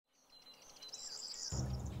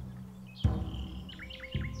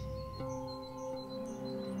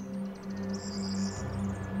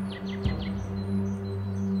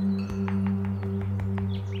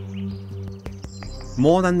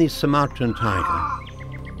More than the Sumatran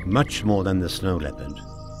tiger, much more than the snow leopard,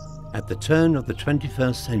 at the turn of the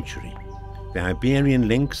 21st century, the Iberian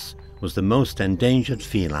lynx was the most endangered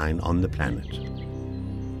feline on the planet.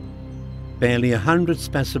 Barely 100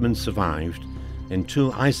 specimens survived in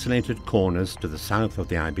 2 isolated corners to the south of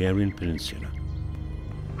the Iberian Peninsula.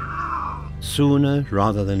 Sooner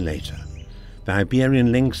rather than later, the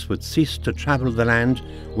Iberian lynx would cease to travel the land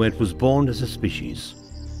where it was born as a species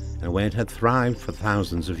and where it had thrived for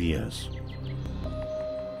thousands of years.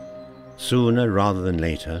 Sooner rather than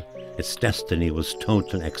later, its destiny was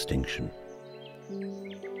total extinction.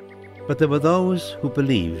 But there were those who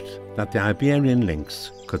believed that the Iberian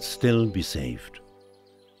lynx could still be saved.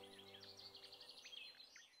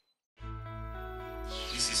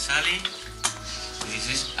 This is Sally, this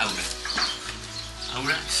is Aura.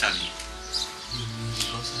 Aura, Sally.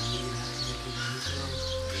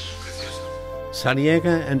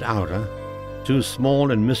 Saliega and Aura, 2 small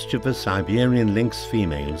and mischievous Iberian lynx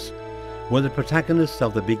females, were the protagonists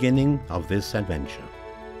of the beginning of this adventure.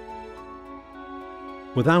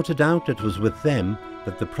 Without a doubt, it was with them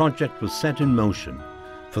that the project was set in motion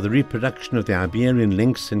for the reproduction of the Iberian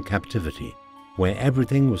lynx in captivity, where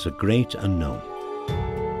everything was a great unknown.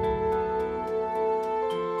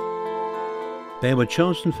 They were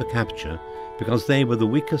chosen for capture because they were the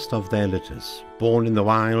weakest of their litters, born in the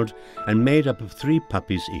wild and made up of 3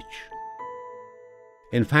 puppies each.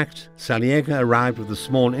 In fact, Saliega arrived with a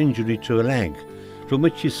small injury to a leg, from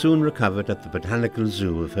which she soon recovered at the Botanical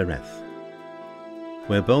Zoo of Jerez,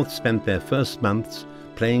 where both spent their first months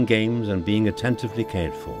playing games and being attentively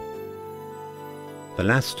cared for. The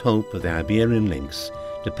last hope of the Iberian lynx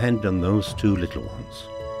depended on those 2 little ones.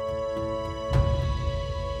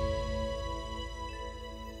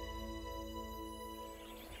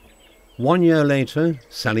 One year later,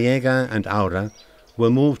 Saliega and Aura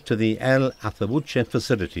were moved to the El Atabuche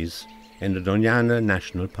facilities in the Doñana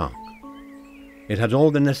National Park. It had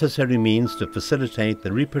all the necessary means to facilitate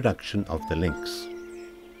the reproduction of the lynx.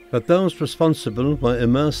 But those responsible were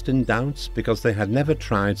immersed in doubts because they had never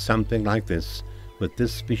tried something like this with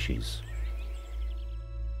this species.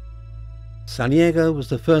 Saliega was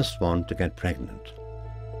the first one to get pregnant.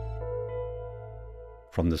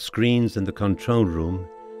 From the screens in the control room,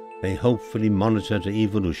 they hopefully monitored her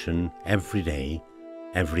evolution every day,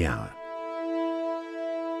 every hour.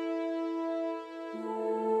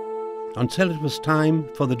 Until it was time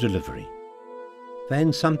for the delivery.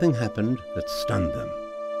 Then something happened that stunned them.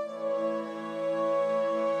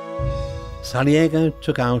 Saliega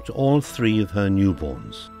took out all 3 of her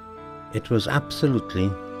newborns. It was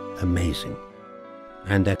absolutely amazing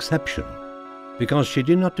and exceptional, because she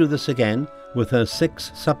did not do this again with her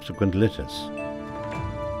 6 subsequent litters.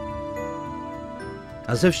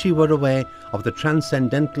 As if she were aware of the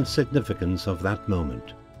transcendental significance of that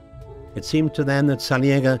moment, it seemed to them that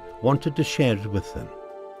Saliega wanted to share it with them.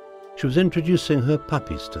 She was introducing her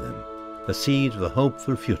puppies to them, the seed of a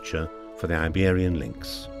hopeful future for the Iberian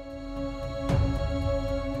lynx.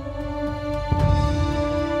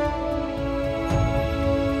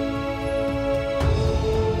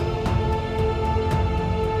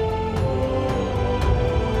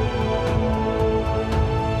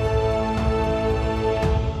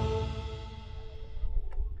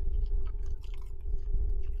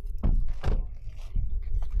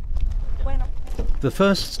 The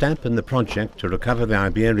first step in the project to recover the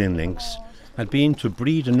Iberian lynx had been to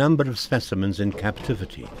breed a number of specimens in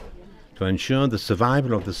captivity to ensure the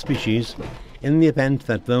survival of the species in the event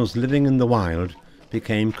that those living in the wild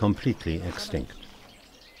became completely extinct.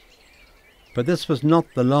 But this was not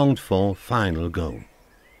the longed-for final goal.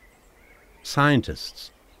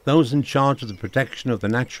 Scientists, those in charge of the protection of the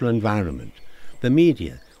natural environment, the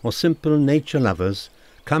media, or simple nature lovers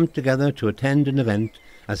come together to attend an event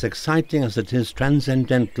as exciting as it is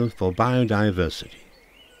transcendental for biodiversity: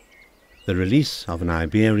 the release of an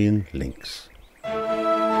Iberian lynx.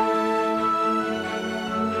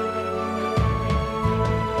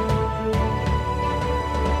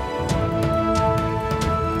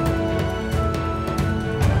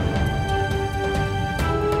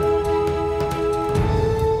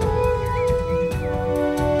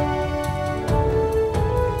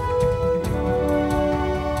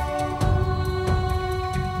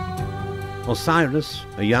 Osiris,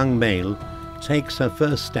 a young male, takes her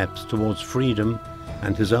first steps towards freedom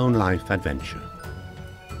and his own life adventure.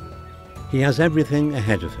 He has everything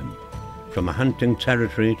ahead of him, from a hunting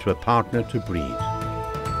territory to a partner to breed.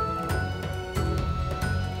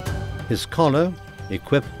 His collar,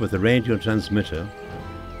 equipped with a radio transmitter,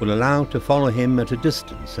 will allow to follow him at a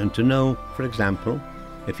distance and to know, for example,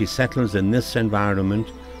 if he settles in this environment,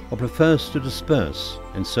 or prefers to disperse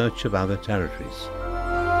in search of other territories.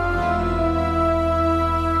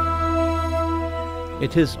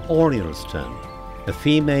 It is Oriel's turn, a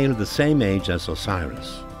female the same age as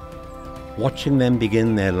Osiris. Watching them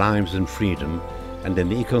begin their lives in freedom and in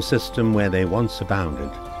the ecosystem where they once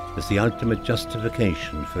abounded is the ultimate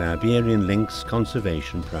justification for the Iberian lynx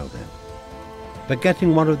conservation program. But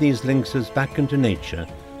getting one of these lynxes back into nature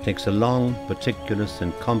takes a long, meticulous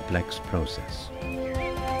and complex process.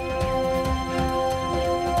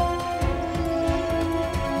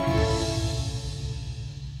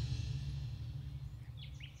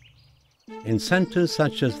 In centres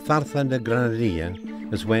such as Zarza de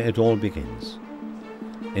Granadilla is where it all begins.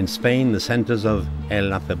 In Spain, the centres of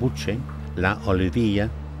El Acebuche, La Olivilla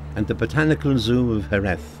and the Botanical Zoo of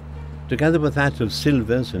Jerez, together with that of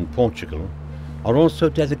Silves in Portugal, are also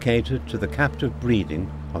dedicated to the captive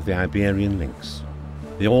breeding of the Iberian lynx.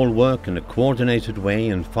 They all work in a coordinated way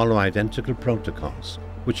and follow identical protocols,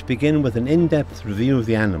 which begin with an in-depth review of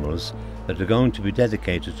the animals that are going to be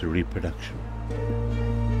dedicated to reproduction.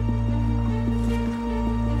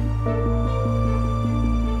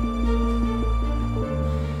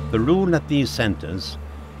 The rule at these centres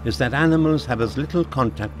is that animals have as little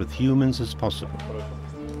contact with humans as possible,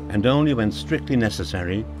 and only when strictly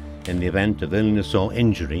necessary, in the event of illness or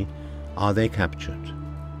injury, are they captured.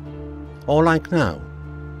 Or like now,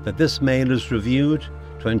 that this male is reviewed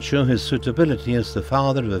to ensure his suitability as the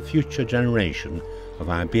father of a future generation of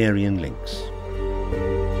Iberian lynx.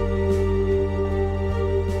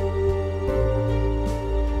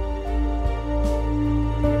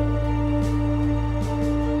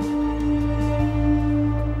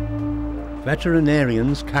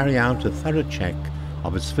 Veterinarians carry out a thorough check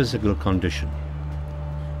of its physical condition.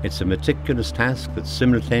 It's a meticulous task that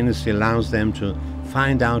simultaneously allows them to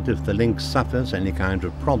find out if the lynx suffers any kind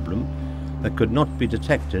of problem that could not be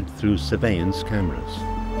detected through surveillance cameras.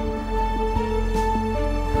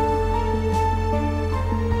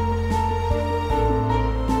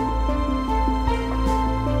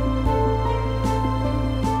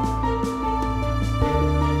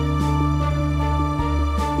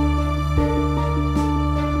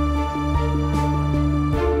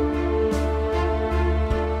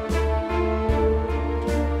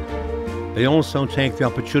 They also take the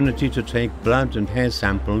opportunity to take blood and hair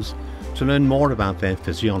samples to learn more about their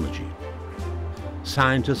physiology.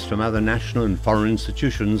 Scientists from other national and foreign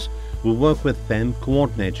institutions will work with them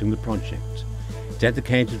coordinating the project,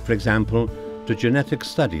 dedicated, for example, to genetic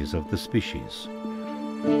studies of the species.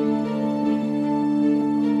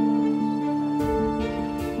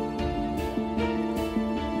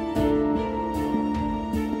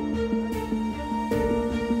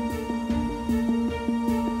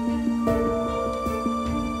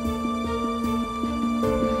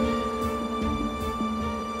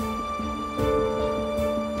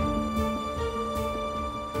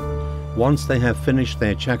 Once they have finished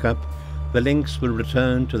their checkup, the lynx will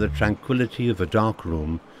return to the tranquility of a dark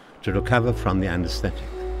room to recover from the anesthetic.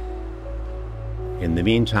 In the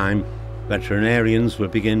meantime, veterinarians will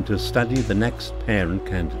begin to study the next parent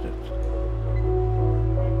candidate.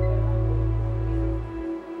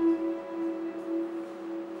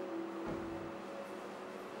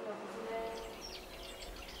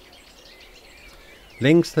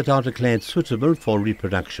 Lynx that are declared suitable for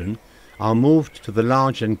reproduction are moved to the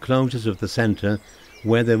large enclosures of the centre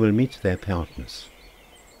where they will meet their partners.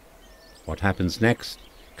 What happens next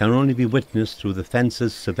can only be witnessed through the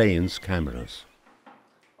fence's surveillance cameras.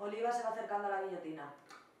 Oliva se va acercando a la guillotina.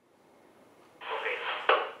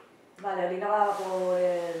 Vale, Oliva va por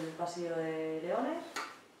el pasillo de leones.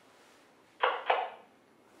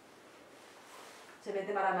 Se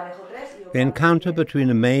mete para el manejo 3. The encounter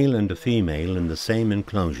between a male and a female in the same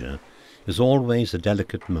enclosure is always a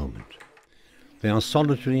delicate moment. They are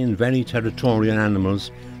solitary and very territorial animals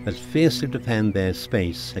that fiercely defend their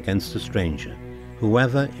space against a stranger,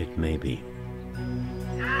 whoever it may be.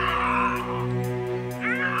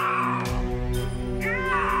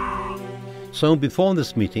 So before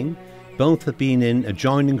this meeting, both have been in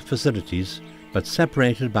adjoining facilities but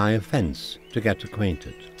separated by a fence to get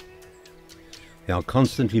acquainted. They are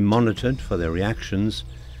constantly monitored for their reactions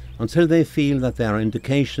until they feel that there are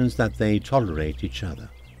indications that they tolerate each other.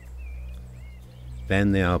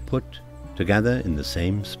 Then they are put together in the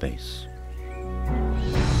same space.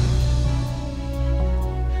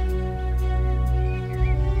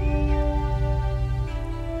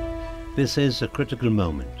 This is a critical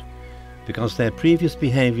moment, because their previous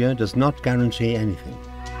behavior does not guarantee anything.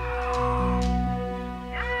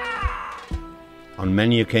 On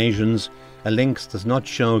many occasions, a lynx does not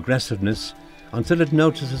show aggressiveness until it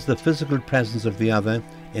notices the physical presence of the other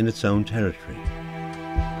in its own territory.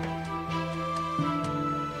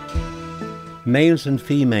 Males and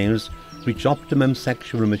females reach optimum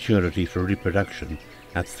sexual maturity for reproduction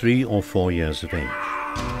at 3 or 4 years of age.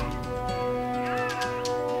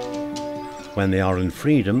 When they are in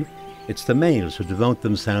freedom, it's the males who devote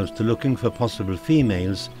themselves to looking for possible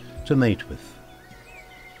females to mate with.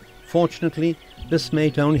 Fortunately, this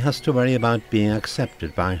mate only has to worry about being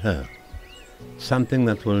accepted by her, something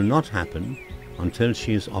that will not happen until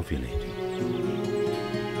she is ovulating.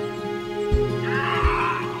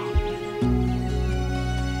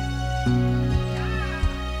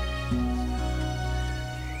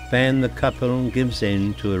 Then the couple gives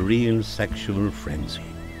in to a real sexual frenzy.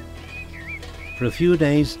 For a few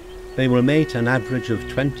days, they will mate an average of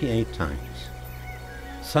 28 times.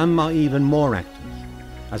 Some are even more active,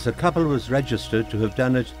 as a couple was registered to have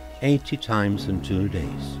done it 80 times in 2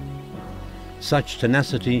 days. Such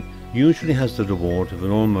tenacity usually has the reward of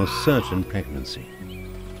an almost certain pregnancy.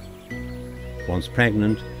 Once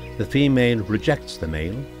pregnant, the female rejects the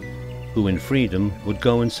male, who in freedom would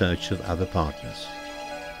go in search of other partners.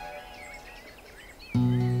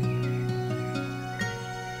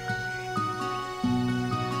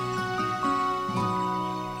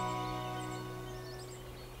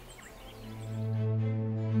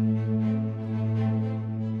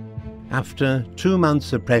 After 2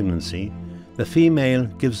 months of pregnancy, the female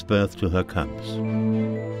gives birth to her cubs.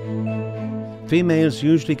 Females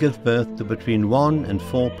usually give birth to between 1 and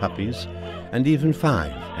 4 puppies, and even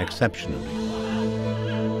 5, exceptionally.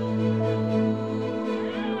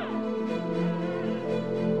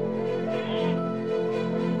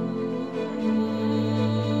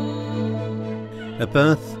 A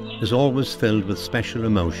birth is always filled with special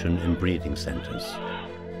emotion in breeding centres.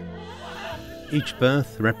 Each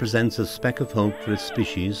birth represents a speck of hope for its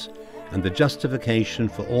species and the justification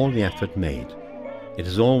for all the effort made. It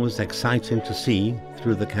is always exciting to see,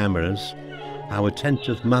 through the cameras, how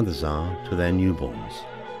attentive mothers are to their newborns.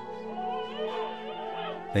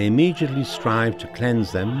 They immediately strive to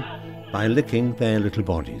cleanse them by licking their little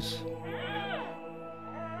bodies.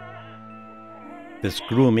 This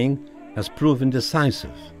grooming has proven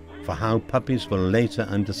decisive for how puppies will later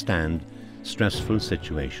understand stressful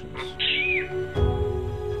situations.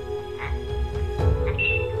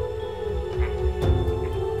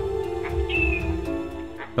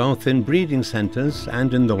 Both in breeding centres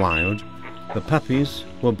and in the wild, the puppies,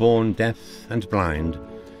 who are born deaf and blind,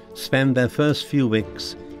 spend their first few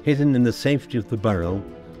weeks hidden in the safety of the burrow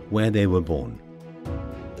where they were born.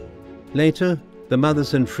 Later, the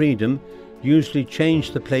mothers in freedom usually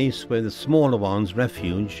change the place where the smaller ones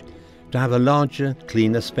refuge to have a larger,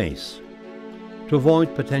 cleaner space, to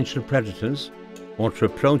avoid potential predators or to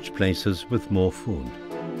approach places with more food.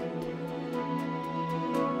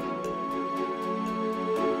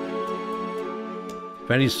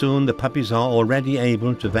 Very soon the puppies are already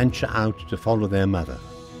able to venture out to follow their mother,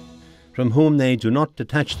 from whom they do not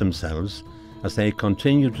detach themselves as they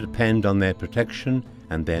continue to depend on their protection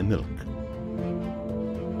and their milk.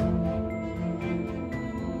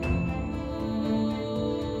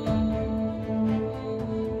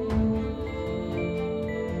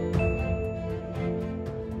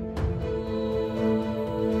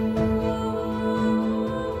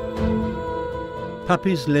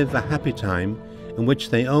 Puppies live a happy time in which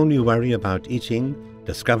they only worry about eating,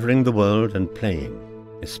 discovering the world and playing,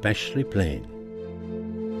 especially playing.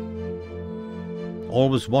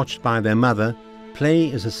 Always watched by their mother, play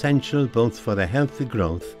is essential both for their healthy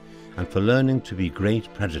growth and for learning to be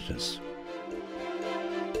great predators.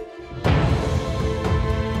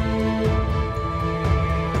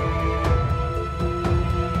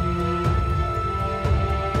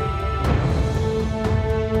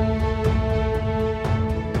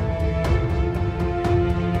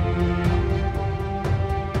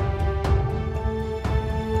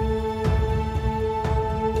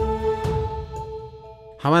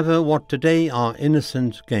 However, what today are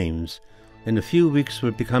innocent games, in a few weeks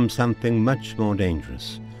will become something much more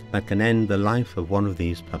dangerous that can end the life of one of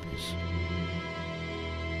these puppies.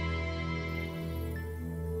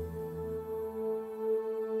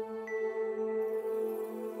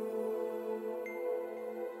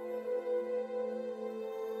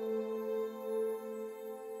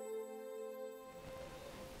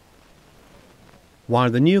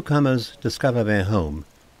 While the newcomers discover their home,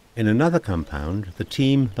 in another compound, the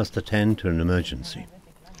team must attend to an emergency.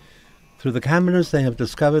 Through the cameras, they have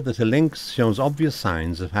discovered that a lynx shows obvious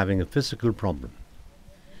signs of having a physical problem.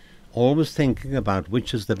 Always thinking about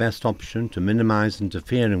which is the best option to minimize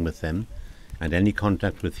interfering with them and any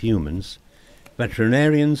contact with humans,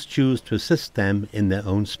 veterinarians choose to assist them in their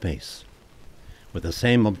own space. With the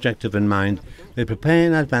same objective in mind, they prepare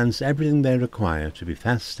in advance everything they require to be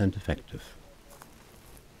fast and effective.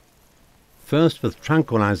 First with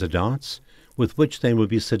tranquilizer darts, with which they will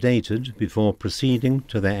be sedated before proceeding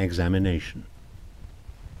to their examination.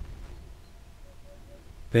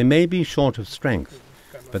 They may be short of strength,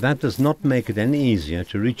 but that does not make it any easier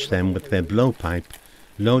to reach them with their blowpipe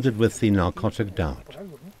loaded with the narcotic dart.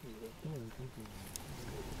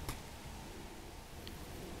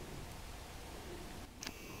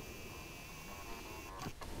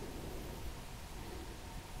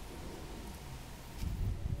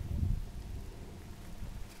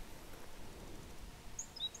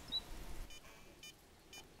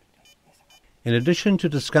 In addition to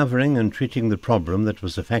discovering and treating the problem that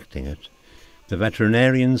was affecting it, the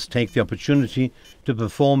veterinarians take the opportunity to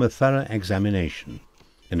perform a thorough examination,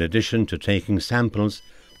 in addition to taking samples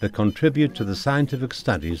that contribute to the scientific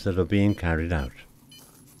studies that are being carried out.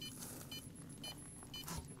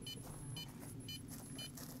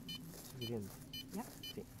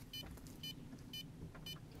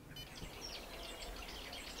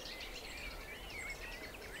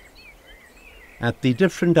 At the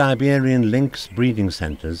different Iberian lynx breeding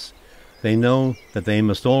centres, they know that they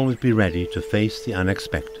must always be ready to face the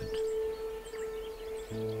unexpected.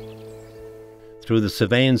 Through the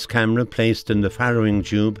surveillance camera placed in the farrowing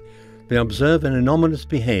tube, they observe an anomalous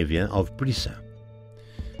behaviour of Brisa.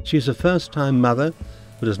 She is a first-time mother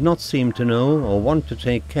who does not seem to know or want to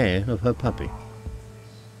take care of her puppy.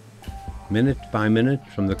 Minute by minute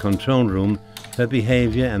from the control room, her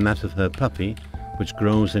behaviour and that of her puppy, which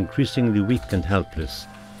grows increasingly weak and helpless,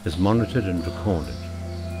 is monitored and recorded.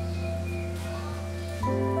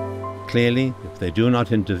 Clearly, if they do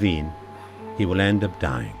not intervene, he will end up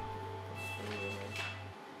dying.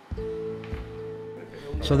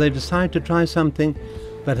 So they decide to try something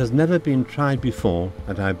that has never been tried before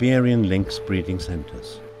at Iberian lynx breeding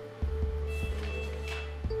centres.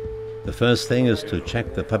 The first thing is to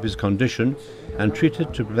check the puppy's condition and treat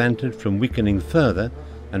it to prevent it from weakening further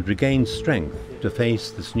and regain strength to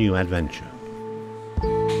face this new adventure.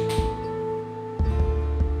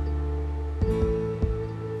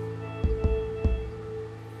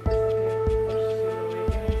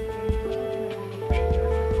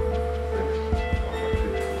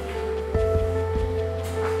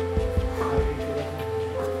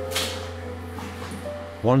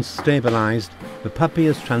 Once stabilized, the puppy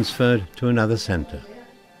is transferred to another centre.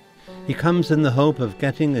 He comes in the hope of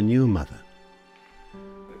getting a new mother.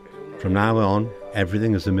 From now on,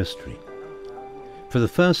 everything is a mystery. For the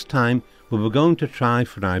first time, we were going to try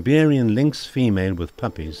for an Iberian lynx female with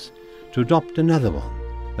puppies to adopt another one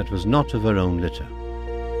that was not of her own litter.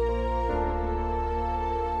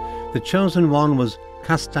 The chosen one was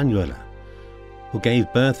Castanuela, who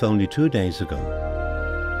gave birth only 2 days ago.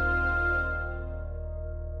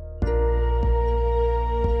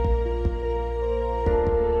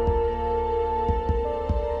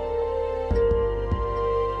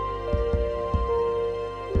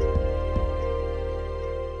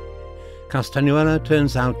 Castanuela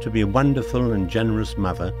turns out to be a wonderful and generous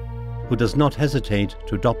mother who does not hesitate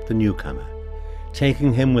to adopt the newcomer,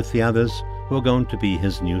 taking him with the others who are going to be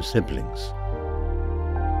his new siblings.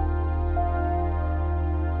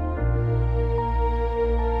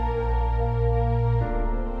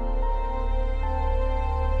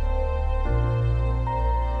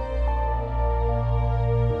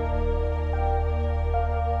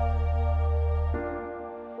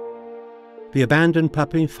 The abandoned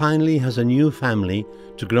puppy finally has a new family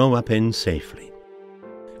to grow up in safely,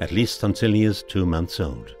 at least until he is 2 months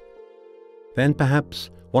old. Then perhaps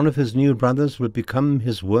one of his new brothers will become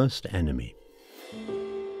his worst enemy.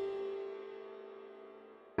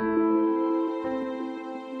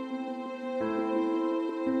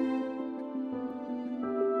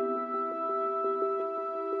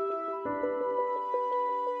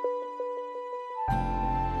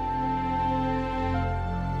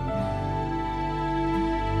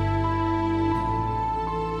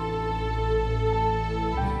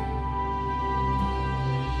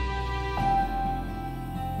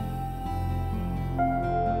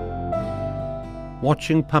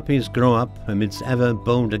 Watching puppies grow up amidst ever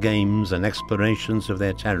bolder games and explorations of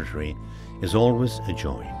their territory is always a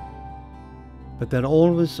joy. But they're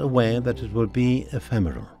always aware that it will be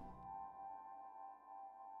ephemeral.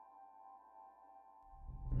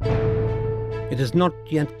 It is not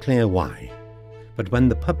yet clear why, but when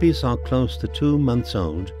the puppies are close to 2 months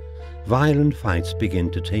old, violent fights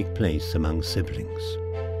begin to take place among siblings.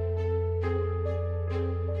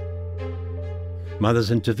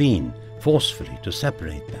 Mothers intervene forcefully to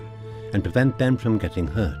separate them and prevent them from getting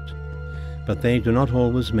hurt, but they do not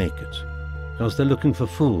always make it. because they're looking for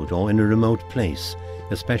food or in a remote place,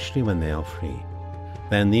 especially when they are free.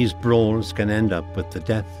 Then these brawls can end up with the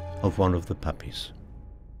death of one of the puppies.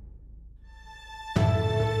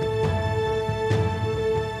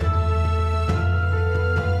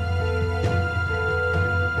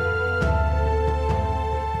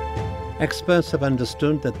 Experts have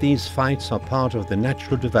understood that these fights are part of the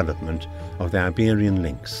natural development of the Iberian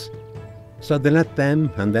lynx, so they let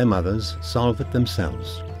them and their mothers solve it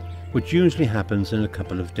themselves, which usually happens in a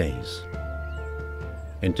couple of days.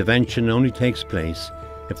 Intervention only takes place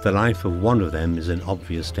if the life of one of them is in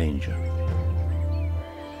obvious danger.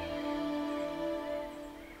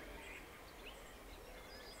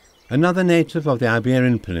 Another native of the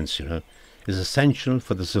Iberian Peninsula is essential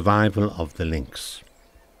for the survival of the lynx.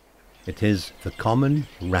 It is the common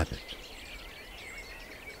rabbit.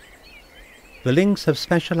 The lynx have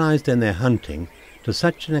specialized in their hunting to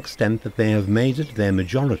such an extent that they have made it their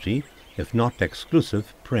majority, if not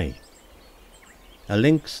exclusive, prey. A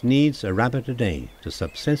lynx needs a rabbit a day to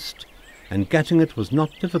subsist, and getting it was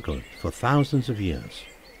not difficult for thousands of years.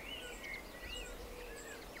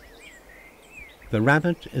 The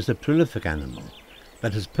rabbit is a prolific animal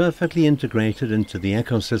that is perfectly integrated into the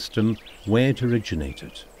ecosystem where it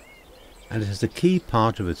originated, and it is a key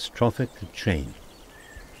part of its trophic chain.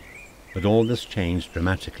 But all this changed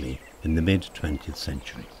dramatically in the mid-20th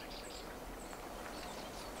century.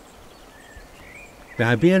 The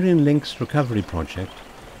Iberian Lynx Recovery Project,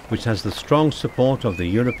 which has the strong support of the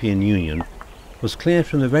European Union, was clear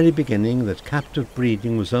from the very beginning that captive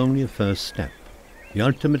breeding was only a first step. The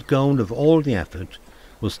ultimate goal of all the effort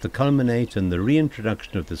was to culminate in the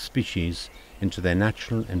reintroduction of the species into their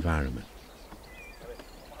natural environment.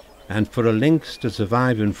 And for a lynx to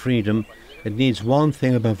survive in freedom, it needs one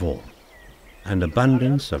thing above all: an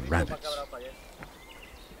abundance of rabbits.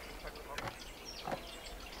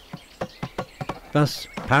 Thus,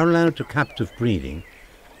 parallel to captive breeding,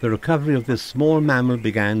 the recovery of this small mammal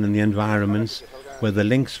began in the environments where the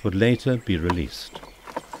lynx would later be released.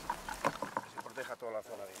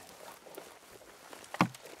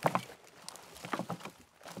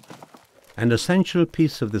 An essential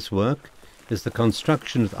piece of this work is the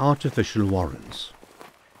construction of artificial warrens.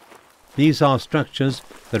 These are structures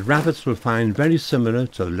that rabbits will find very similar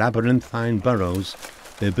to the labyrinthine burrows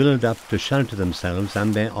they build up to shelter themselves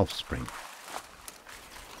and their offspring.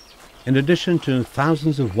 In addition to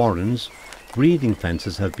thousands of warrens, breeding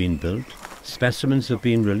fences have been built, specimens have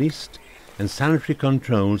been released, and sanitary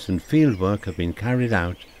controls and fieldwork have been carried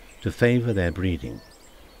out to favour their breeding,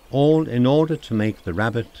 all in order to make the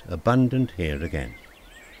rabbit abundant here again.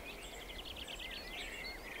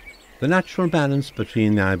 The natural balance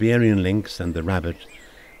between the Iberian lynx and the rabbit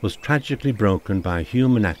was tragically broken by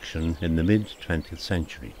human action in the mid-20th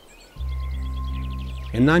century.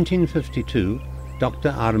 In 1952, Dr.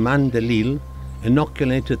 Armand Delille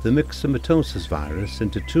inoculated the myxomatosis virus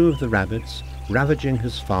into 2 of the rabbits ravaging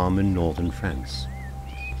his farm in northern France.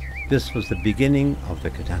 This was the beginning of the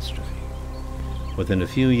catastrophe. Within a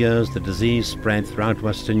few years, the disease spread throughout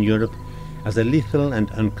Western Europe as a lethal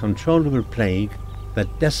and uncontrollable plague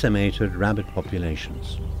that decimated rabbit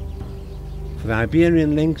populations. For the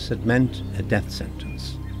Iberian lynx, it meant a death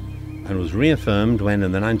sentence, and was reaffirmed when,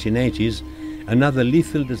 in the 1980s, another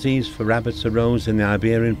lethal disease for rabbits arose in the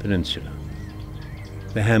Iberian Peninsula,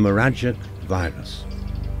 the hemorrhagic virus.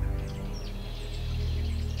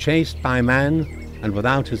 Chased by man and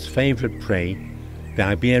without his favourite prey, the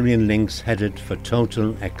Iberian lynx headed for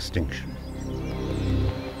total extinction.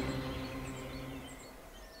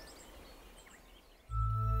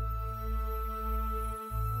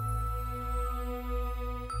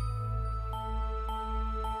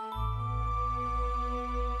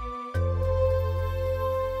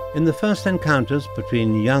 In the first encounters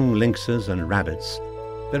between young lynxes and rabbits,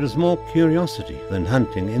 there is more curiosity than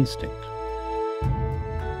hunting instinct.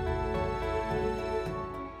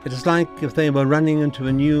 It is like if they were running into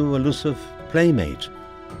a new, elusive playmate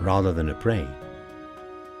rather than a prey.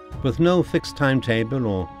 With no fixed timetable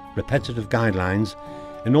or repetitive guidelines,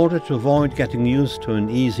 in order to avoid getting used to an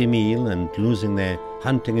easy meal and losing their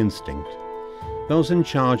hunting instinct, those in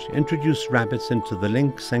charge introduced rabbits into the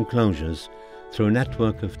lynx enclosures through a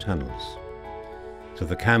network of tunnels. To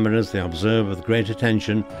the cameras, they observe with great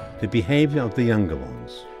attention the behavior of the younger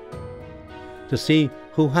ones, to see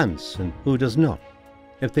who hunts and who does not,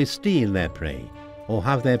 if they steal their prey or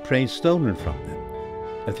have their prey stolen from them,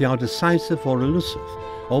 if they are decisive or elusive,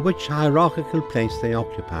 or which hierarchical place they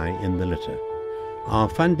occupy in the litter, are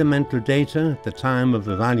fundamental data at the time of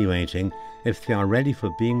evaluating if they are ready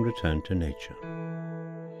for being returned to nature.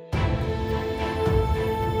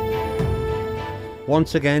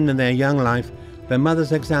 Once again in their young life, their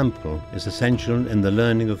mother's example is essential in the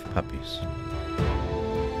learning of puppies.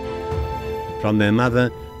 From their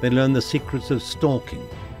mother, they learn the secrets of stalking,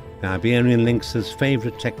 the Iberian lynx's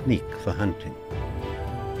favourite technique for hunting.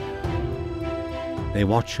 They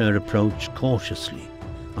watch her approach cautiously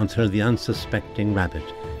until the unsuspecting rabbit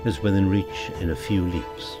is within reach in a few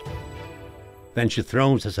leaps. Then she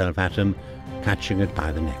throws herself at him, catching it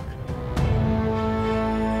by the neck.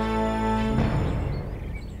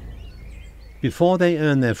 Before they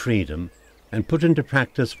earn their freedom and put into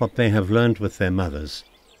practice what they have learned with their mothers,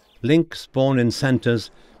 lynx born in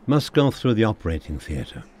centres must go through the operating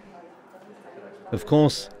theatre. Of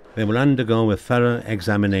course, they will undergo a thorough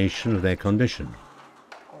examination of their condition,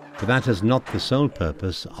 but that is not the sole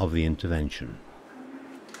purpose of the intervention.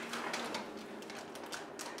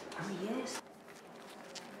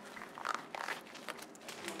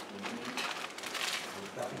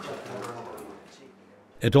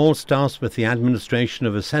 It all starts with the administration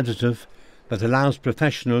of a sedative that allows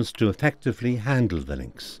professionals to effectively handle the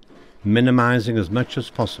lynx, minimizing as much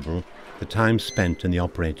as possible the time spent in the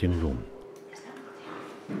operating room.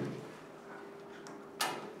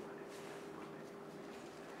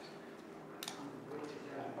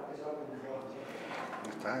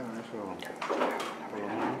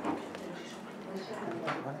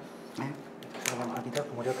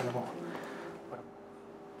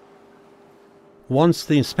 Once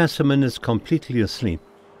the specimen is completely asleep,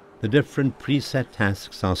 the different preset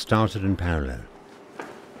tasks are started in parallel.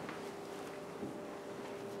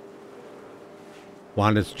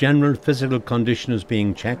 While its general physical condition is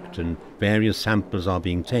being checked and various samples are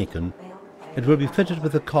being taken, it will be fitted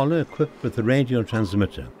with a collar equipped with the radio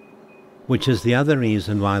transmitter, which is the other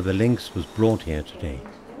reason why the lynx was brought here today.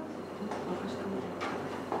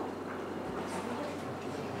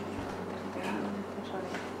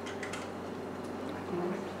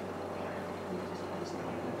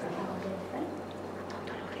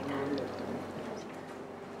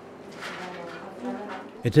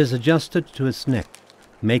 It is adjusted to its neck,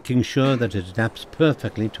 making sure that it adapts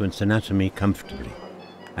perfectly to its anatomy comfortably,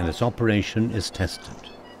 and its operation is tested.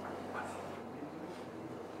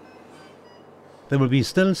 There will be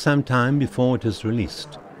still some time before it is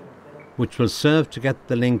released, which will serve to get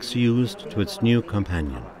the lynx used to its new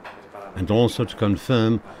companion, and also to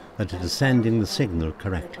confirm that it is sending the signal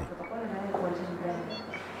correctly.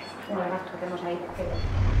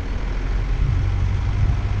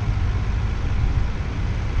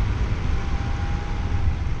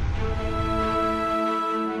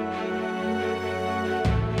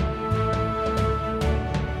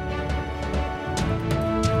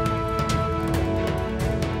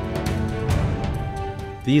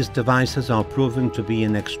 These devices are proving to be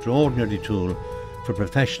an extraordinary tool for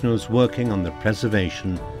professionals working on the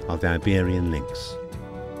preservation of the Iberian lynx.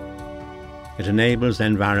 It enables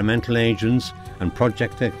environmental agents and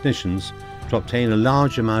project technicians to obtain a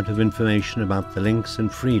large amount of information about the lynx in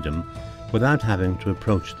freedom without having to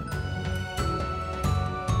approach them.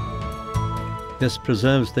 This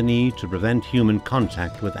preserves the need to prevent human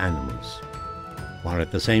contact with animals, while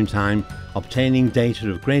at the same time obtaining data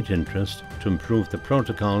of great interest to improve the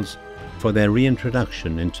protocols for their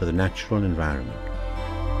reintroduction into the natural environment.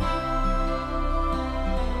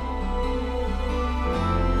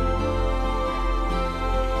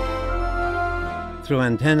 Through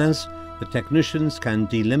antennas, the technicians can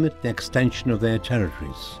delimit the extension of their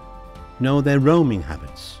territories, know their roaming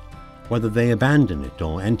habits, whether they abandon it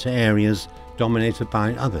or enter areas dominated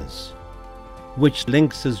by others, which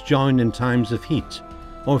lynxes join in times of heat,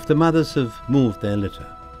 or if the mothers have moved their litter.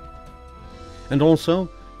 And also,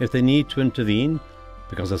 if they need to intervene,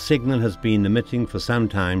 because a signal has been emitting for some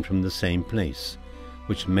time from the same place,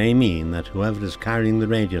 which may mean that whoever is carrying the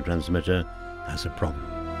radio transmitter has a problem.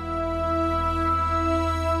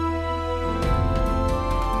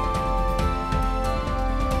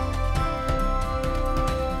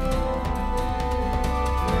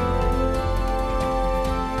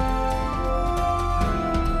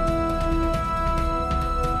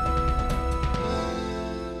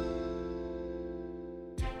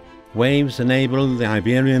 Waves enable the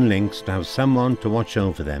Iberian lynx to have someone to watch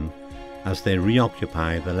over them as they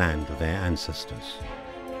reoccupy the land of their ancestors.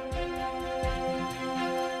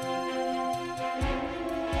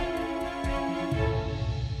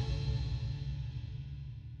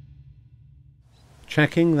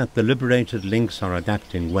 Checking that the liberated lynx are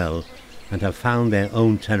adapting well and have found their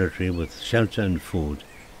own territory with shelter and food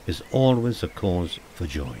is always a cause for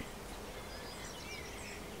joy.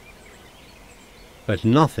 But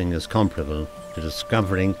nothing is comparable to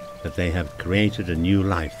discovering that they have created a new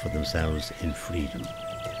life for themselves in freedom.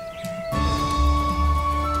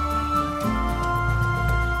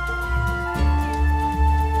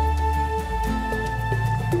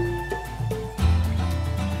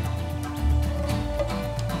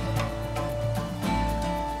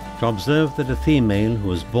 To observe that a female who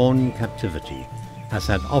was born in captivity has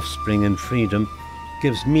had offspring in freedom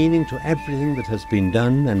gives meaning to everything that has been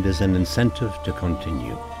done and is an incentive to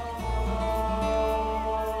continue.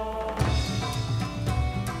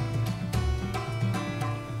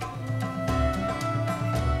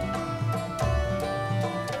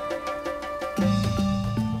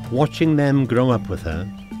 Watching them grow up with her,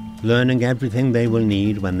 learning everything they will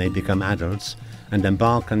need when they become adults and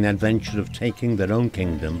embark on the adventure of taking their own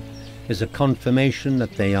kingdom, is a confirmation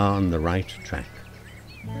that they are on the right track.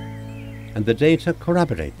 And the data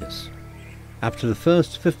corroborate this. After the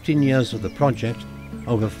first 15 years of the project,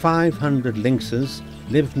 over 500 lynxes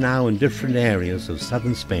live now in different areas of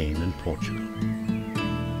southern Spain and Portugal.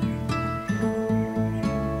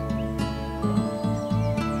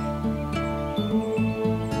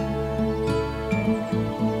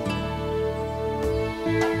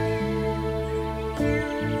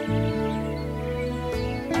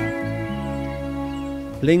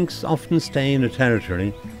 Lynx often stay in a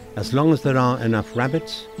territory as long as there are enough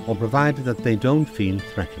rabbits or provided that they don't feel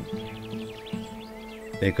threatened.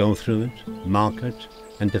 They go through it, mark it,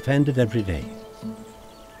 and defend it every day.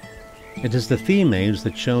 It is the females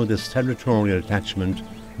that show this territorial attachment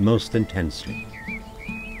most intensely.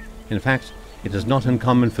 In fact, it is not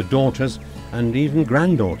uncommon for daughters and even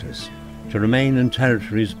granddaughters to remain in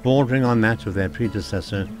territories bordering on that of their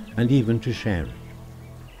predecessor and even to share it.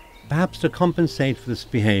 Perhaps to compensate for this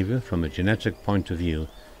behavior from a genetic point of view,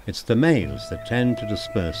 it's the males that tend to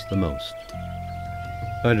disperse the most.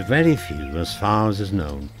 But very few, as far as is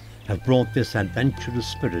known, have brought this adventurous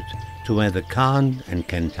spirit to where the Khan and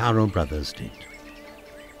Kentaro brothers did.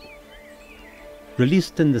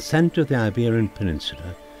 Released in the center of the Iberian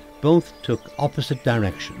Peninsula, both took opposite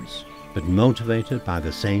directions, but motivated by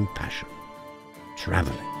the same passion: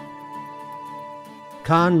 traveling.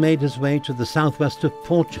 Khan made his way to the southwest of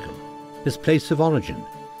Portugal, his place of origin,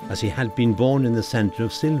 as he had been born in the centre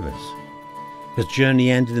of Silves. His journey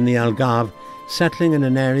ended in the Algarve, settling in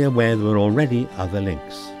an area where there were already other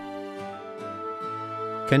lynx.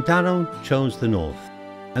 Kentaro chose the north,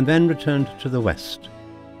 and then returned to the west.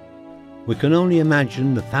 We can only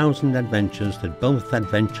imagine the 1,000 adventures that both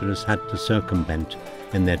adventurers had to circumvent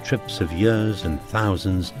in their trips of years and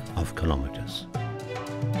thousands of kilometers.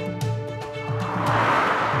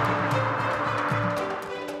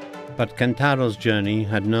 But Kentaro's journey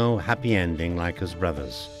had no happy ending like his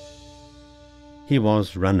brother's. He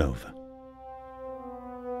was run over.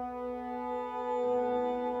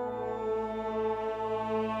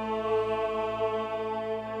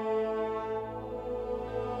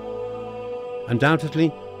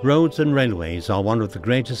 Undoubtedly, roads and railways are one of the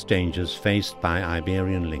greatest dangers faced by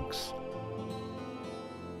Iberian lynx.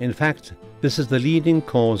 In fact, this is the leading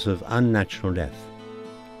cause of unnatural death.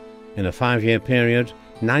 In a 5-year period,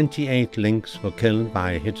 98 lynx were killed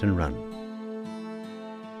by a hit and run.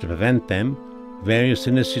 To prevent them, various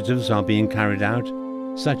initiatives are being carried out,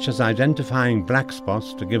 such as identifying black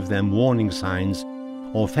spots to give them warning signs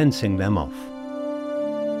or fencing them off.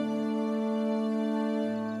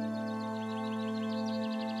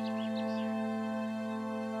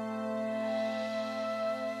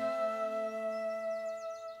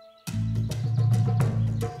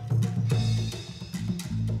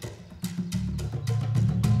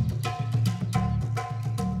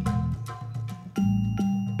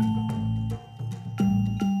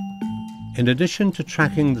 In addition to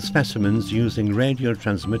tracking the specimens using radio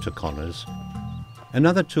transmitter collars,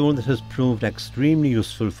 another tool that has proved extremely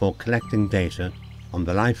useful for collecting data on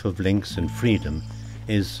the life of lynx in freedom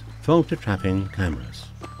is photo-trapping cameras.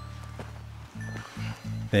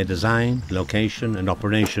 Their design, location and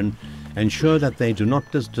operation ensure that they do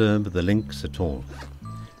not disturb the lynx at all.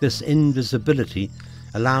 This invisibility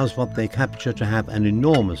allows what they capture to have an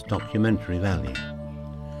enormous documentary value.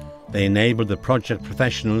 They enable the project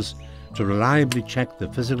professionals to reliably check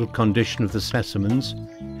the physical condition of the specimens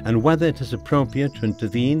and whether it is appropriate to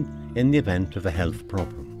intervene in the event of a health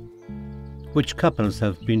problem. Which couples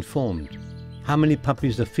have been formed, how many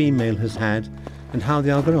puppies a female has had and how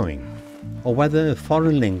they are growing, or whether a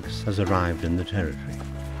foreign lynx has arrived in the territory.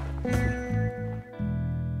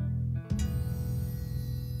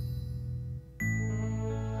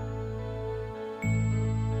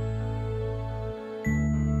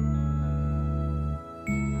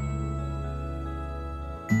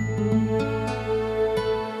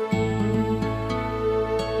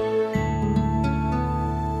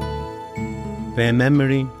 Their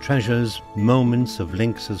memory treasures moments of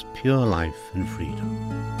lynx's pure life and freedom.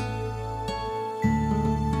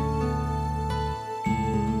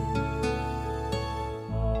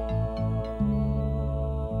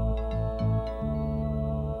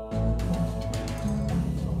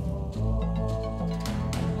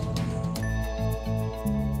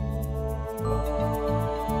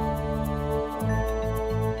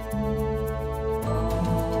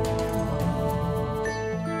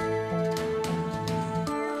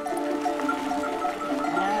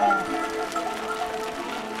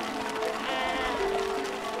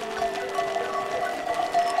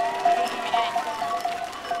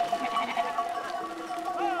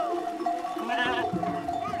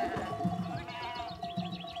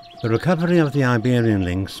 The recovery of the Iberian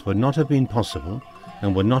lynx would not have been possible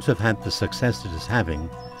and would not have had the success it is having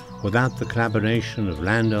without the collaboration of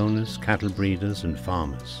landowners, cattle breeders and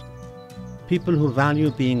farmers. People who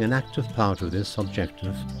value being an active part of this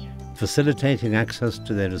objective, facilitating access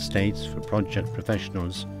to their estates for project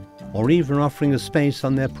professionals, or even offering a space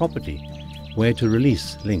on their property where to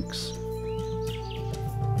release lynx.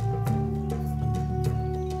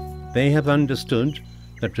 They have understood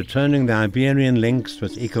that returning the Iberian lynx to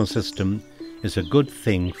its ecosystem is a good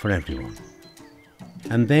thing for everyone.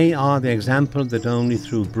 And they are the example that only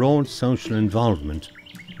through broad social involvement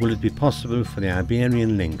will it be possible for the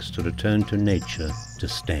Iberian lynx to return to nature to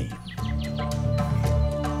stay.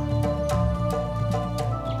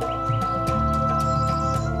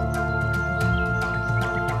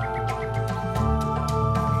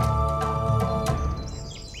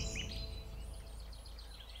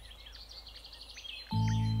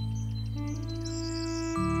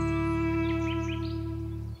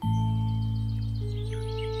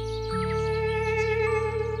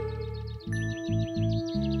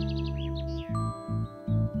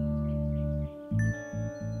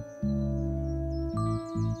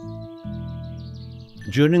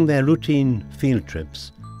 During their routine field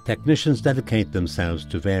trips, technicians dedicate themselves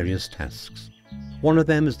to various tasks. One of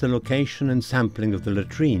them is the location and sampling of the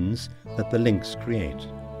latrines that the lynx create.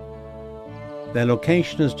 Their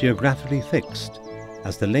location is geographically fixed,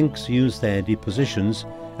 as the lynx use their depositions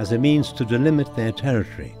as a means to delimit their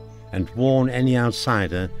territory and warn any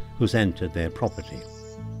outsider who's entered their property.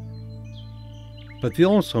 But they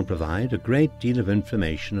also provide a great deal of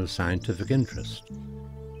information of scientific interest,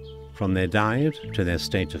 from their diet to their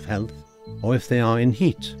state of health, or if they are in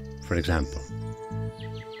heat, for example.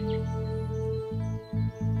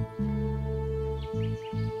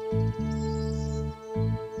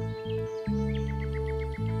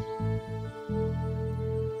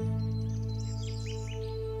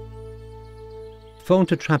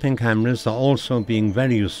 Photo trapping cameras are also being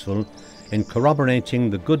very useful in corroborating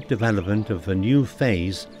the good development of a new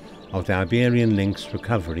phase of the Iberian lynx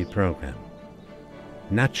recovery program: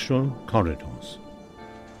 natural corridors.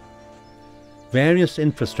 Various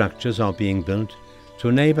infrastructures are being built to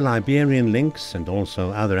enable Iberian lynx and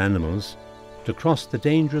also other animals to cross the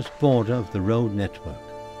dangerous border of the road network.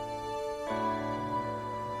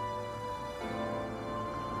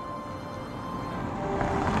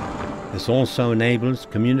 This also enables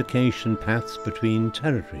communication paths between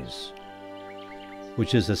territories,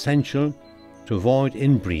 which is essential to avoid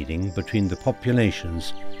inbreeding between the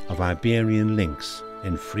populations of Iberian lynx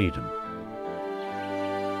in freedom.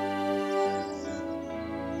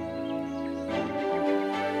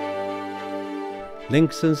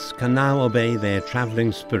 Lynxes can now obey their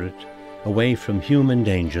travelling spirit away from human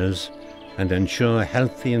dangers and ensure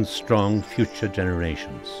healthy and strong future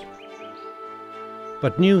generations.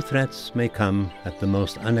 But new threats may come at the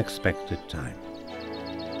most unexpected time.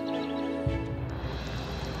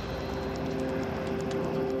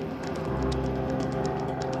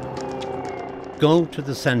 Go to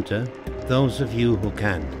the centre, those of you who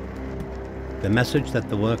can. The message that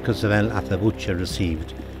the workers of El Atabucha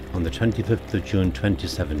received on the 25th of June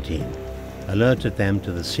 2017 alerted them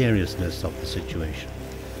to the seriousness of the situation.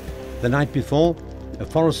 The night before, a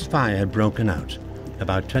forest fire had broken out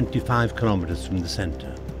about 25 kilometers from the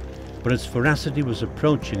centre, but its voracity was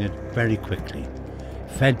approaching it very quickly,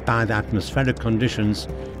 fed by the atmospheric conditions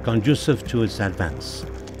conducive to its advance,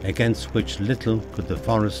 against which little could the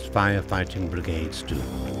forest firefighting brigades do.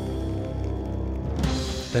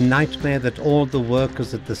 The nightmare that all the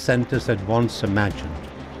workers at the centres had once imagined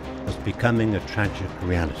was becoming a tragic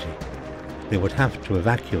reality. They would have to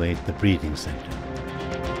evacuate the breeding centre.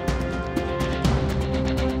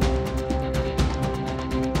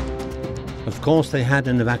 Of course, they had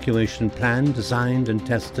an evacuation plan designed and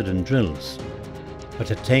tested in drills, but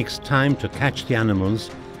it takes time to catch the animals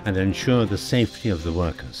and ensure the safety of the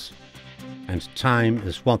workers. And time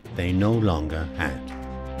is what they no longer had.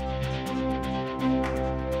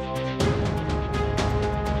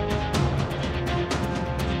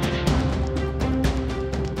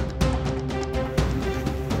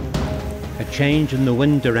 A change in the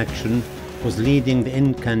wind direction was leading the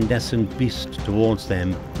incandescent beast towards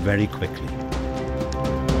them very quickly.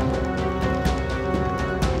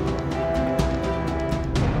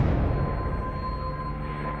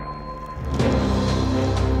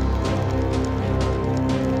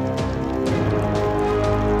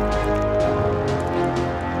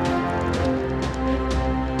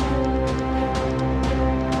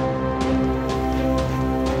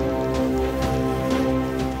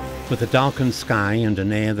 With a darkened sky and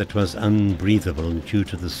an air that was unbreathable due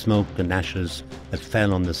to the smoke and ashes that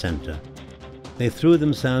fell on the centre, they threw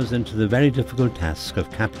themselves into the very difficult task of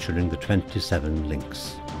capturing the 27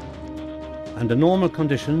 lynx. Under normal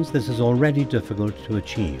conditions this is already difficult to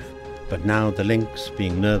achieve, but now the lynx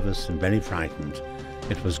being nervous and very frightened,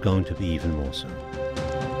 it was going to be even more so.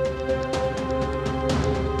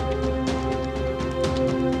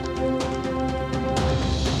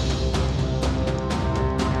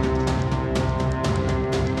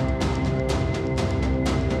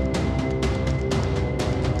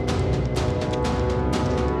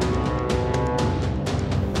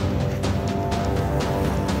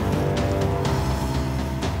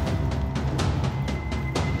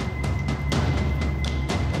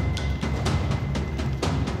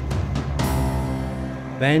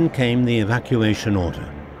 Then came the evacuation order.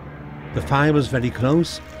 The fire was very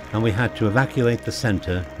close and we had to evacuate the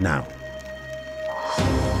centre now.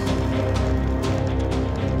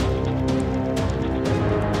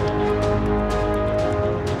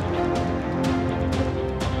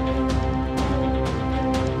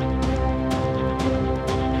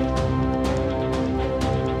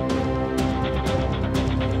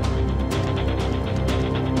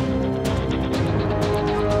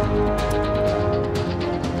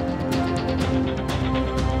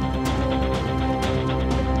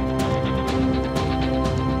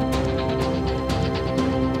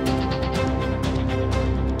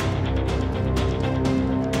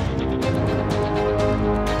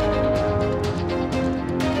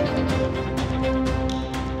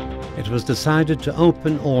 It was decided to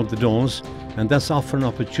open all the doors and thus offer an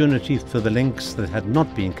opportunity for the lynx that had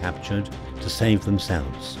not been captured to save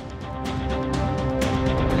themselves.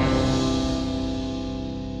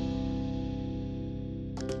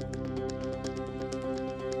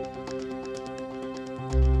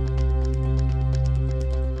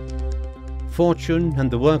 Fortune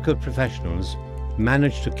and the work of professionals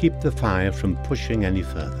managed to keep the fire from pushing any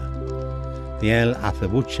further. The El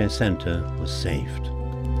Atabuche Centre was saved.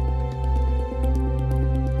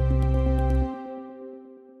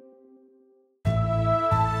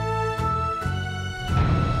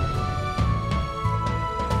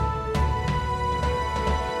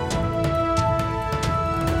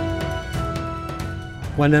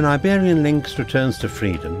 When an Iberian lynx returns to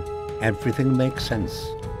freedom, everything makes sense.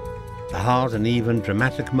 The hard and even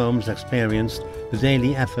dramatic moments experienced, the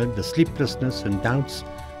daily effort, the sleeplessness and doubts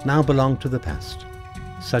now belong to the past,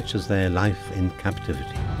 such as their life in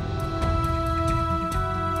captivity.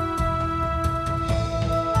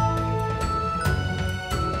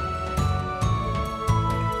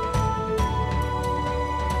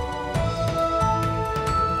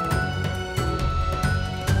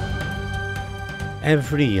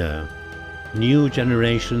 Every year, new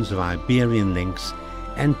generations of Iberian lynx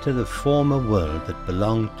enter the former world that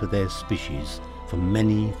belonged to their species for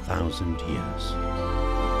many thousand years.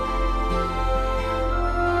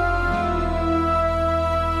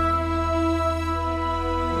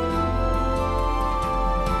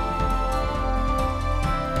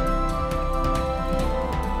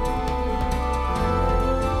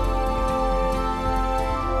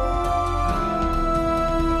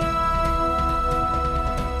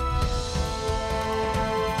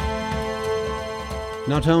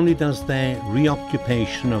 Not only does their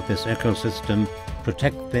reoccupation of this ecosystem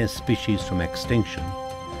protect their species from extinction,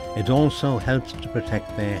 it also helps to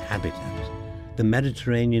protect their habitat, the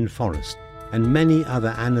Mediterranean forest, and many other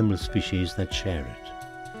animal species that share it,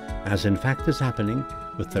 as in fact is happening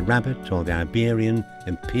with the rabbit or the Iberian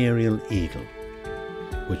imperial eagle,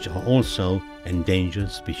 which are also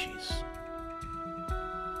endangered species.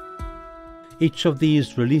 Each of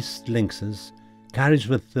these released lynxes carries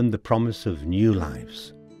with them the promise of new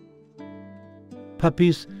lives.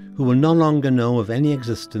 Puppies who will no longer know of any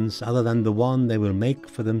existence other than the one they will make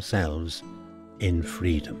for themselves in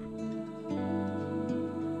freedom.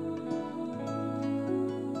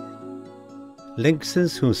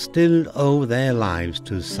 Lynxes who still owe their lives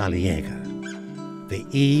to Saliega, the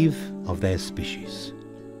Eve of their species.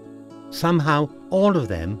 Somehow all of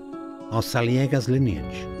them are Saliega's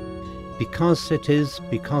lineage, because it is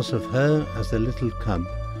because of her as a little cub,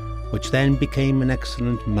 which then became an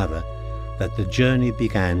excellent mother, that the journey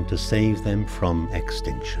began to save them from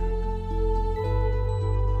extinction.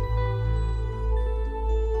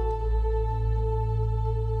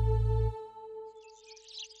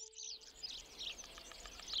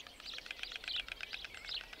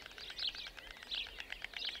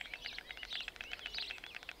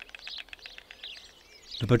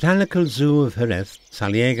 The Botanical Zoo of Jerez,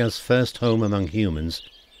 Saliega's first home among humans,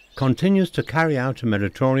 continues to carry out a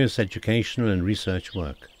meritorious educational and research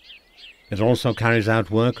work. It also carries out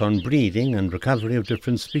work on breeding and recovery of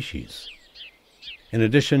different species. In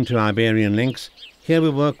addition to Iberian lynx, here we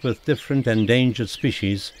work with different endangered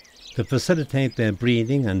species to facilitate their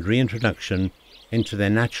breeding and reintroduction into their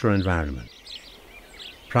natural environment.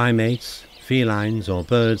 Primates, felines or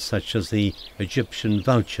birds such as the Egyptian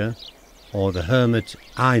vulture or the hermit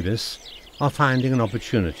ibis are finding an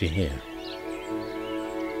opportunity here.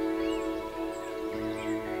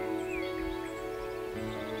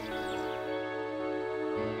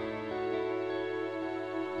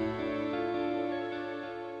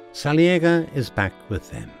 Saliega is back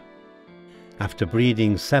with them. After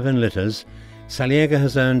breeding 7 litters, Saliega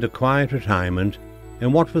has earned a quiet retirement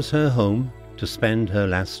in what was her home to spend her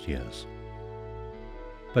last years.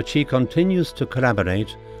 But she continues to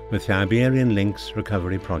collaborate with the Iberian Lynx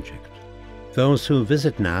Recovery Project. Those who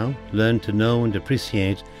visit now learn to know and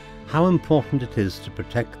appreciate how important it is to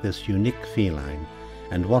protect this unique feline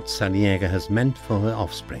and what Saliega has meant for her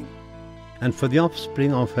offspring, and for the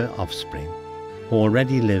offspring of her offspring, who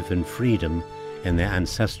already live in freedom in their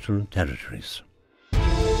ancestral territories.